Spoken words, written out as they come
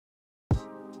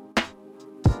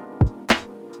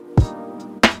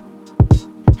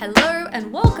Hello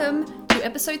and welcome to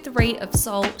episode 3 of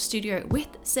Soul Studio with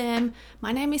Sam.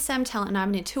 My name is Sam Talent and I'm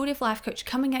an intuitive life coach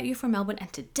coming at you from Melbourne,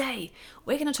 and today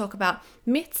we're going to talk about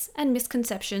myths and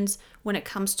misconceptions when it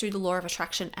comes to the law of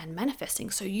attraction and manifesting,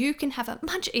 so you can have a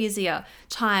much easier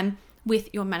time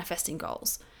with your manifesting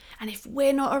goals. And if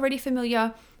we're not already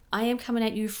familiar, I am coming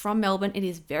at you from Melbourne. It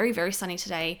is very, very sunny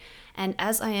today, and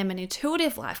as I am an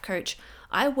intuitive life coach,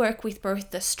 I work with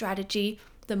both the strategy,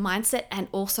 the mindset, and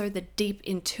also the deep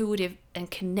intuitive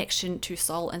and connection to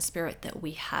soul and spirit that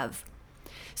we have.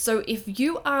 So if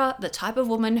you are the type of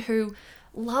woman who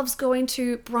loves going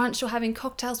to brunch or having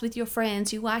cocktails with your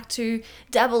friends, you like to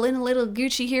dabble in a little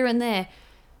Gucci here and there,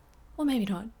 or maybe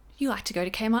not, you like to go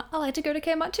to Kmart, I like to go to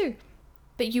Kmart too,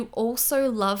 but you also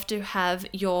love to have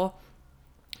your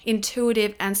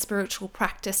intuitive and spiritual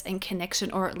practice and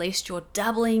connection, or at least you're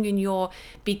dabbling and you're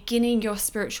beginning your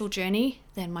spiritual journey,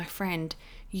 then my friend,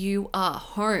 you are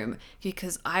home,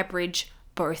 because I bridge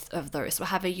both of those. So I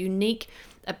have a unique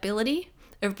ability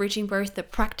of bridging both the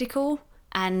practical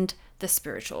and the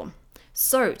spiritual.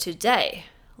 So today,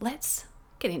 let's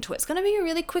get into it. It's going to be a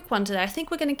really quick one today. I think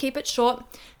we're going to keep it short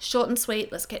and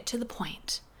sweet. Let's get to the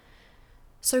point.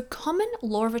 So common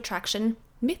law of attraction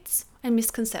myths and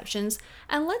misconceptions,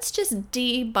 and let's just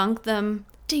debunk them,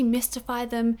 demystify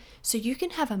them, so you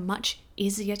can have a much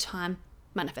easier time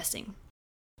manifesting.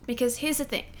 Because here's the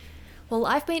thing, well,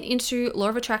 I've been into law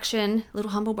of attraction, little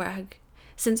humble brag,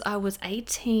 since I was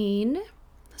 18,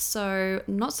 so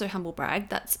not so humble brag,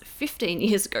 that's 15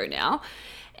 years ago now,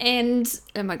 and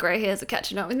my grey hairs are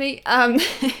catching up with me.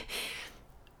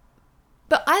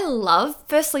 But I love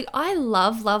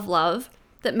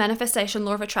that manifestation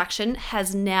law of attraction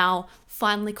has now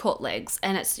finally caught legs,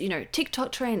 and it's,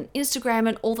 TikTok trend, Instagram,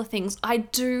 and all the things. I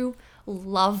do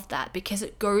love that because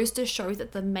it goes to show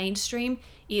that the mainstream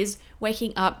is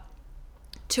waking up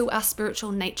to our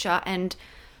spiritual nature and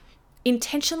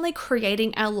intentionally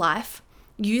creating our life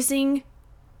using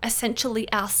essentially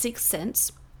our sixth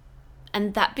sense,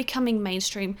 and that becoming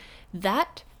mainstream.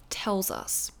 That tells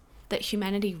us that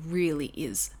humanity really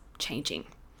is changing,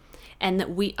 and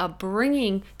that we are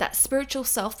bringing that spiritual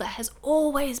self that has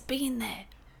always been there,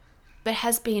 but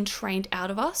has been trained out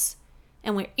of us,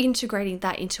 and we're integrating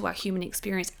that into our human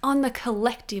experience on the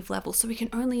collective level, so we can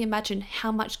only imagine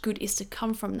how much good is to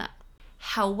come from that.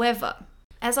 However,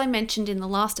 as I mentioned in the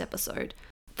last episode,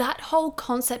 that whole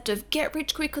concept of get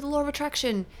rich quick with the law of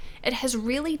attraction, it has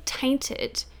really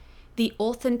tainted the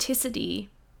authenticity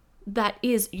that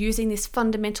is using this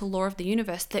fundamental law of the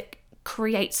universe that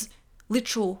creates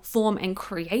literal form and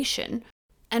creation.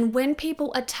 And when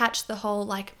people attach the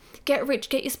whole get rich,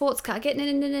 get your sports car,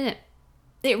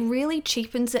 it really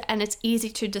cheapens it, and it's easy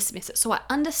to dismiss it. So I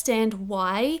understand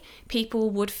why people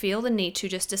would feel the need to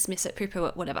just dismiss it, poo-poo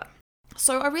it, whatever.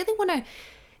 So I really want to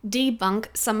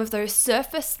debunk some of those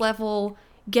surface level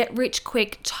get rich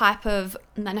quick type of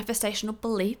manifestational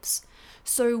beliefs,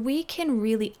 so we can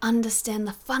really understand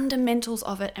the fundamentals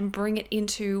of it and bring it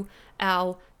into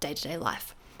our day-to-day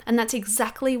life. And that's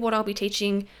exactly what I'll be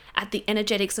teaching at the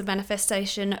Energetics of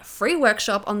Manifestation free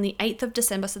workshop on the 8th of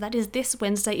December. So that is this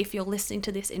Wednesday if you're listening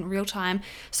to this in real time.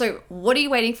 So what are you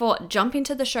waiting for? Jump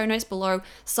into the show notes below.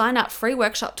 Sign up, free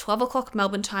workshop, 12 o'clock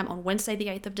Melbourne time on Wednesday the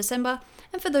 8th of December.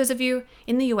 And for those of you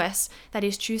in the US, that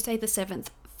is Tuesday the 7th,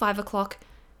 5 o'clock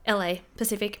LA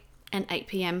Pacific and 8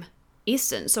 p.m.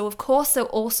 Eastern. So of course there'll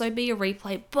also be a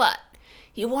replay, but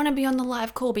you want to be on the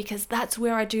live call because that's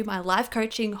where I do my live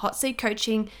coaching, hot seat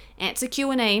coaching, answer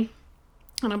Q&A,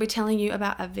 and I'll be telling you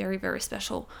about a very, very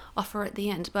special offer at the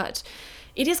end. But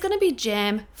it is going to be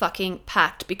jam fucking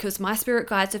packed because my spirit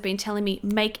guides have been telling me,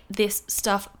 make this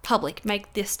stuff public,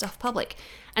 make this stuff public.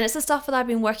 And it's the stuff that I've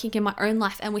been working in my own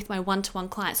life and with my one-to-one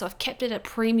clients. So I've kept it at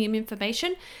premium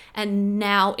information, and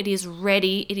now it is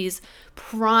ready. It is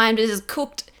primed. It is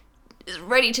cooked. Is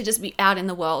ready to just be out in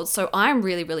the world. So I'm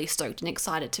really, really stoked and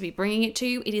excited to be bringing it to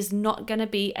you. It is not going to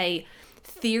be a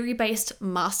theory-based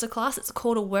masterclass. It's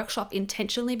called a workshop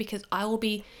intentionally because I will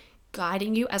be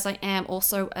guiding you, as I am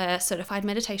also a certified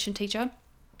meditation teacher.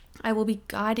 I will be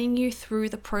guiding you through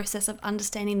the process of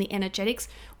understanding the energetics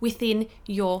within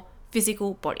your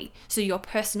physical body. So your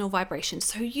personal vibrations.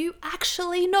 So you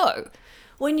actually know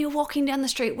when you're walking down the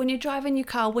street, when you're driving your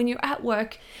car, when you're at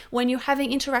work, when you're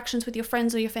having interactions with your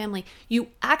friends or your family, you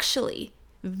actually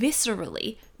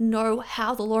viscerally know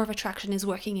how the law of attraction is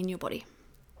working in your body.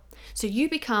 So you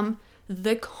become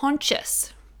the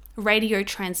conscious radio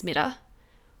transmitter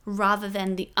rather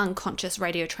than the unconscious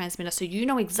radio transmitter. So you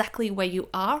know exactly where you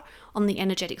are on the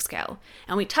energetic scale.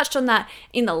 And we touched on that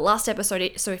in the last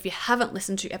episode. So if you haven't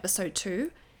listened to episode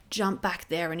 2, jump back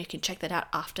there and you can check that out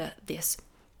after this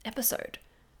episode.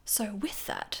 So with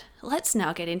that, let's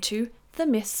now get into the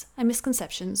myths and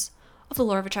misconceptions of the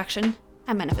law of attraction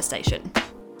and manifestation.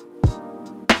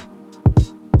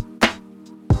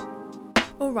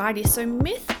 Alrighty, so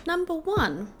myth number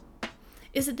 1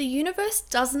 is that the universe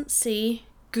doesn't see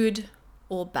good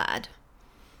or bad.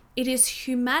 It is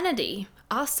humanity,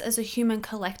 us as a human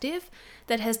collective,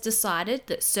 that has decided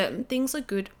that certain things are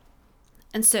good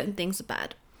and certain things are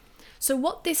bad. So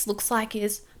what this looks like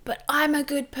is, but I'm a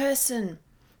good person.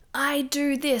 I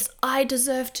do this. I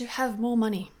deserve to have more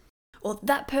money. Or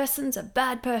that person's a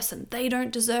bad person. They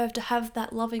don't deserve to have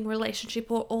that loving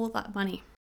relationship or all that money.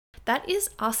 That is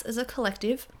us as a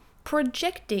collective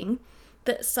projecting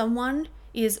that someone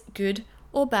is good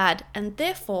or bad, and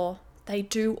therefore they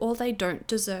do or they don't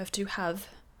deserve to have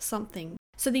something.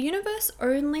 So the universe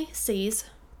only sees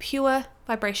pure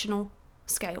vibrational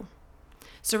scale.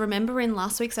 So remember in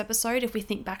last week's episode, if we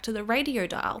think back to the radio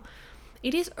dial,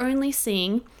 it is only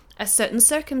seeing a certain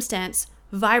circumstance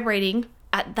vibrating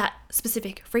at that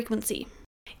specific frequency.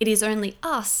 It is only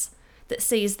us that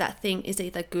sees that thing is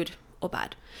either good or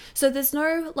bad. So there's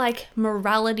no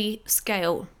morality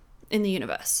scale in the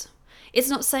universe. It's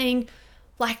not saying,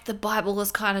 like the Bible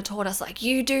has kind of taught us,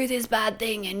 you do this bad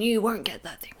thing and you won't get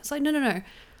that thing. It's no.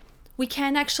 We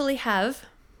can actually have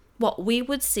what we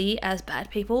would see as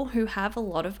bad people who have a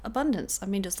lot of abundance. I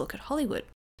mean, just look at Hollywood.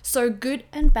 So good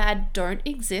and bad don't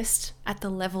exist at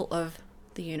the level of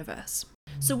the universe.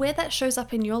 So where that shows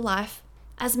up in your life,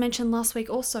 as mentioned last week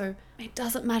also, it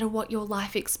doesn't matter what your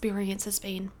life experience has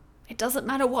been. It doesn't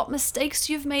matter what mistakes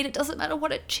you've made. It doesn't matter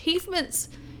what achievements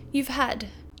you've had.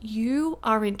 You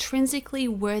are intrinsically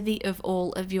worthy of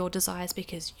all of your desires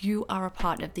because you are a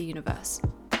part of the universe.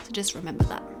 So just remember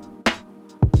that.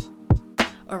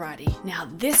 Alrighty, now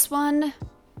this one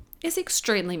is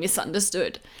extremely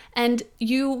misunderstood, and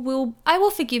I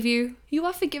will forgive you. You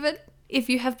are forgiven if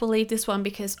you have believed this one,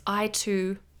 because I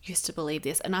too used to believe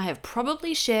this, and I have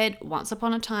probably shared once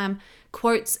upon a time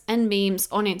quotes and memes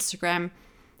on Instagram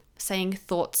saying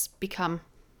thoughts become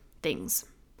things.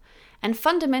 And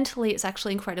fundamentally, it's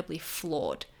actually incredibly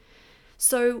flawed.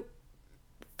 So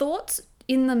thoughts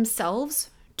in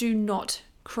themselves do not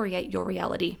create your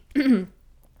reality.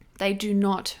 They do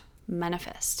not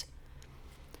manifest.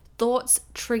 Thoughts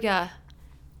trigger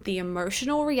the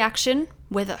emotional reaction,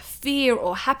 whether fear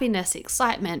or happiness,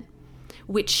 excitement,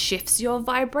 which shifts your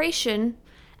vibration,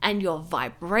 and your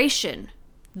vibration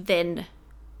then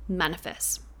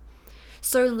manifests.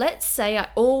 So let's say, I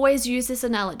always use this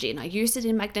analogy, and I used it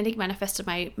in Magnetic Manifestor,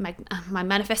 my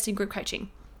manifesting group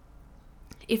coaching.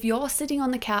 If you're sitting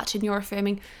on the couch and you're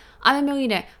affirming, I'm a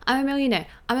millionaire, I'm a millionaire,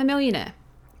 I'm a millionaire,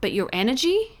 but your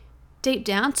energy deep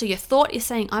down, so your thought is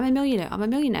saying, I'm a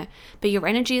millionaire, but your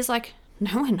energy is like,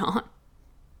 no, we're not.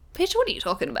 Bitch, what are you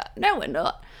talking about? No, we're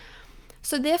not.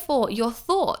 So therefore, your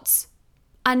thoughts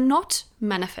are not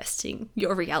manifesting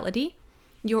your reality.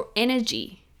 Your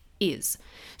energy is.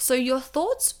 So your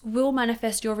thoughts will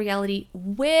manifest your reality,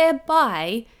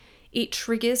 whereby it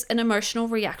triggers an emotional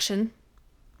reaction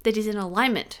that is in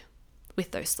alignment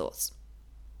with those thoughts.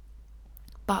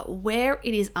 But where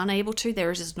it is unable to,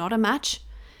 there is just not a match.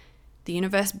 The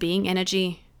universe, being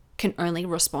energy, can only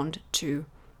respond to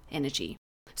energy.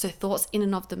 So thoughts in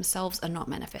and of themselves are not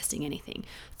manifesting anything.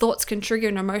 Thoughts can trigger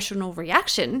an emotional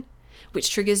reaction,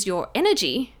 which triggers your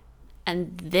energy,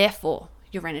 and therefore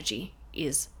your energy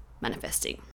is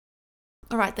manifesting.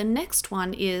 All right, the next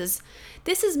one is,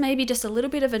 this is maybe just a little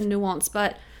bit of a nuance,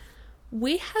 but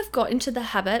we have got into the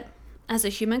habit as a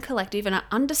human collective, and I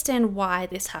understand why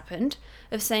this happened,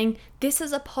 of saying this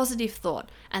is a positive thought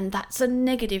and that's a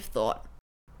negative thought.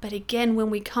 But again, when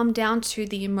we come down to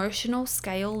the emotional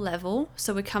scale level,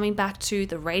 so we're coming back to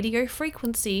the radio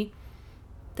frequency,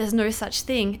 there's no such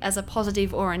thing as a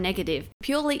positive or a negative. It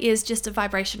purely is just a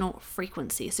vibrational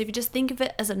frequency. So if you just think of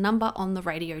it as a number on the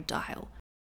radio dial.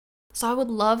 So I would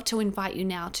love to invite you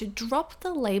now to drop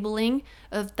the labeling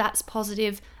of that's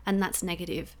positive and that's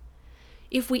negative.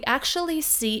 If we actually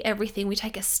see everything, we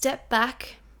take a step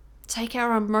back, take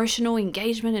our emotional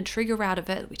engagement and trigger out of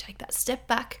it, we take that step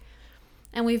back,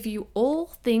 and we view all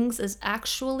things as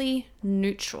actually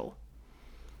neutral.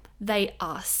 They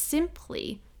are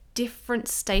simply different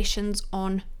stations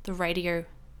on the radio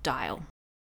dial.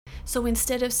 So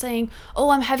instead of saying, oh,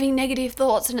 I'm having negative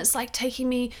thoughts and it's like taking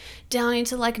me down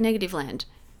into negative land,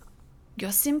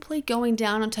 you're simply going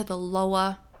down onto the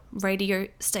lower radio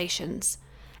stations.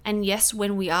 And yes,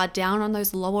 when we are down on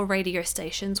those lower radio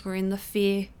stations, we're in the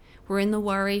fear, we're in the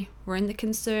worry, we're in the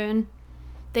concern,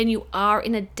 then you are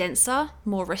in a denser,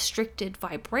 more restricted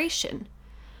vibration.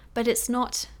 But it's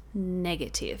not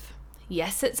negative.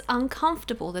 Yes, it's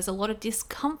uncomfortable. There's a lot of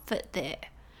discomfort there.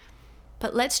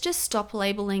 But let's just stop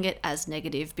labeling it as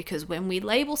negative, because when we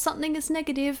label something as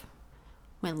negative,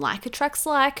 when like attracts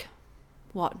like,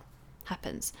 what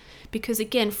happens? Because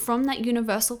again, from that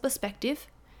universal perspective,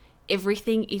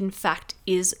 everything in fact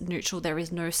is neutral. There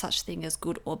is no such thing as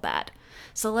good or bad.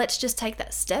 So let's just take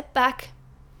that step back,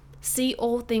 see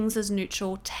all things as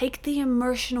neutral, take the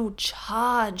emotional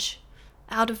charge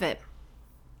out of it,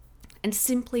 and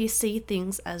simply see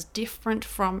things as different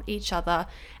from each other,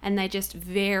 and they just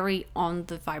vary on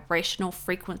the vibrational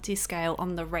frequency scale,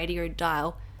 on the radio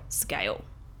dial scale.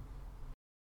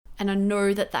 And I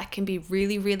know that that can be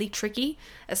really, really tricky,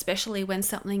 especially when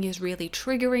something is really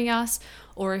triggering us,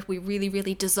 or if we really,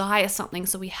 really desire something,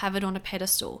 so we have it on a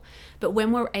pedestal. But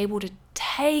when we're able to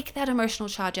take that emotional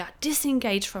charge out,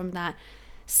 disengage from that,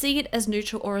 see it as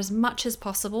neutral or as much as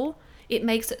possible, it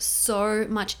makes it so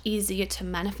much easier to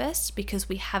manifest, because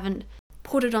we haven't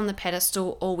put it on the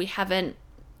pedestal, or we haven't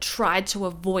tried to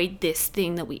avoid this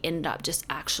thing that we end up just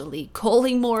actually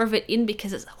calling more of it in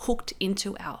because it's hooked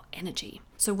into our energy.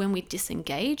 So when we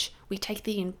disengage, we take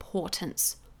the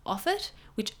importance off it,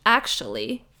 which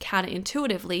actually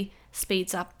counterintuitively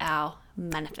speeds up our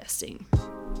manifesting.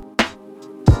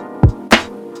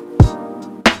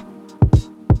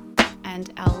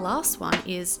 And our last one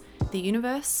is the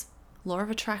universe, law of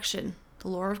attraction, the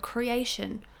law of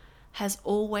creation, has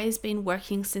always been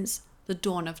working since the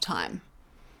dawn of time.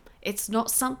 It's not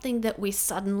something that we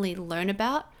suddenly learn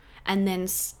about and then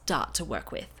start to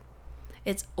work with.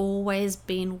 It's always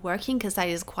been working, because that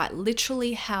is quite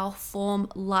literally how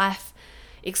form, life,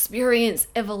 experience,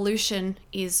 evolution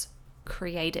is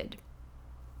created.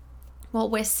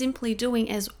 What we're simply doing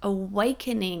is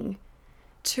awakening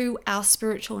to our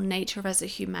spiritual nature as a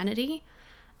humanity.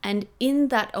 And in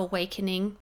that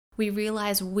awakening, we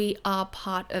realize we are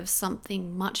part of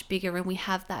something much bigger, and we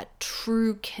have that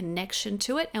true connection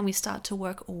to it, and we start to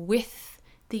work with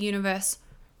the universe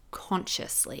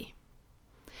consciously.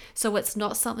 So it's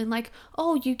not something like,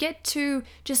 oh, you get to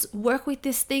just work with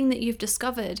this thing that you've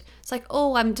discovered. It's like,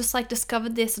 oh, I'm just like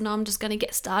discovered this and I'm just going to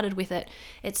get started with it.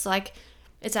 It's like,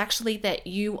 it's actually that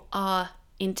you are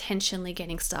intentionally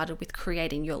getting started with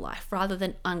creating your life, rather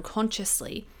than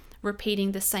unconsciously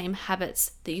repeating the same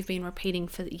habits that you've been repeating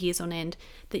for years on end,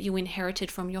 that you inherited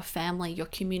from your family, your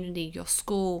community, your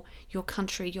school, your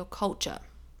country, your culture.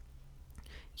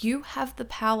 You have the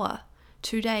power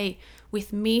today,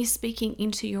 with me speaking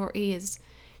into your ears,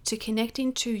 to connect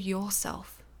into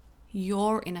yourself,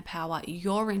 your inner power,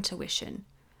 your intuition,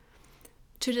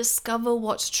 to discover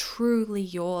what's truly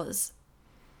yours,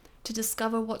 to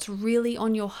discover what's really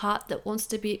on your heart that wants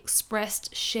to be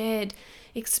expressed, shared,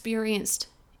 experienced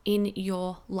in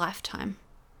your lifetime.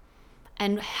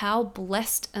 And how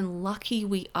blessed and lucky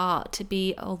we are to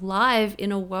be alive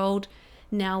in a world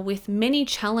now with many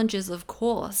challenges, of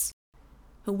course,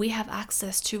 but we have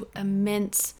access to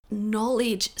immense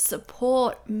knowledge,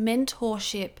 support,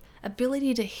 mentorship,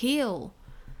 ability to heal.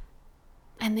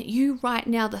 And that you right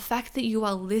now, the fact that you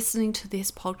are listening to this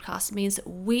podcast means that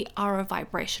we are a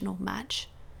vibrational match.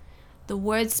 The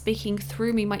words speaking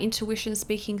through me, my intuition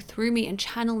speaking through me and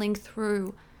channeling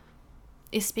through,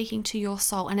 is speaking to your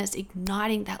soul, and it's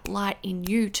igniting that light in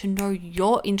you to know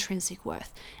your intrinsic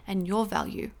worth and your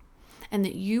value, and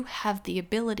that you have the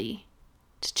ability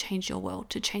to change your world,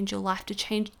 to change your life, to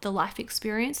change the life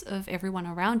experience of everyone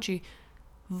around you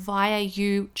via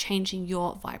you changing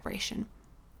your vibration.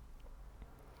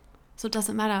 So it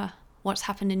doesn't matter what's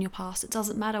happened in your past. It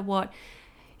doesn't matter what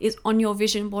is on your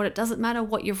vision board. It doesn't matter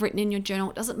what you've written in your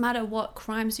journal. It doesn't matter what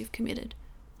crimes you've committed.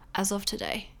 As of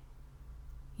today,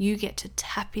 you get to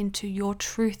tap into your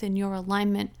truth and your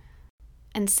alignment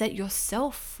and set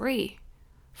yourself free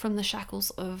from the shackles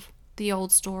of the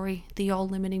old story, the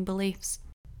old limiting beliefs.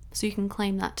 So you can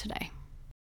claim that today.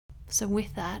 So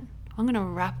with that, I'm going to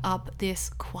wrap up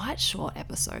this quite short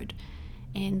episode,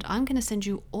 and I'm going to send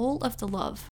you all of the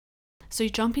love. So you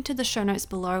jump into the show notes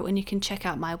below and you can check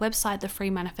out my website, the free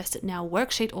Manifest It Now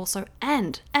worksheet also,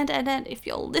 and if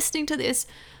you're listening to this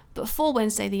before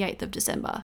Wednesday the 8th of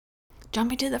December,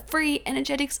 jump into the free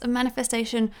Energetics of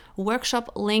Manifestation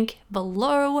workshop link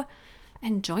below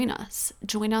and join us.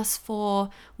 Join us for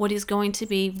what is going to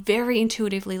be very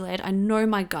intuitively led. I know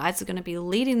my guides are going to be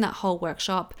leading that whole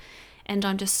workshop, and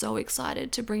I'm just so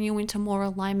excited to bring you into more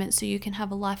alignment so you can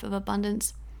have a life of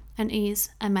abundance and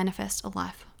ease and manifest a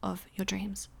life of your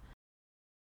dreams.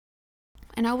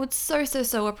 And I would so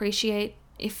appreciate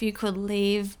if you could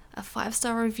leave a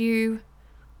 5-star review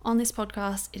on this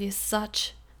podcast. It is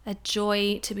such a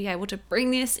joy to be able to bring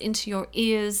this into your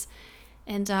ears.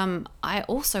 And I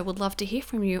also would love to hear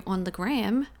from you on the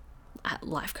gram. at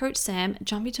Life Coach Sam.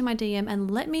 Jump into my DM and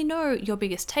let me know your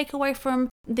biggest takeaway from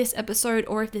this episode,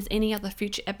 or if there's any other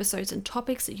future episodes and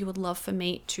topics that you would love for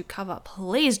me to cover.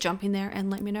 Please jump in there and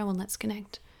let me know, and let's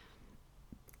connect.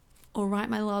 All right,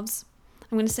 my loves,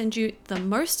 I'm going to send you the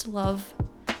most love.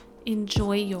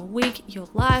 Enjoy your week, your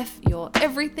life, your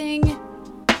everything,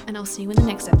 and I'll see you in the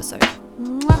next episode.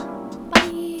 Mwah.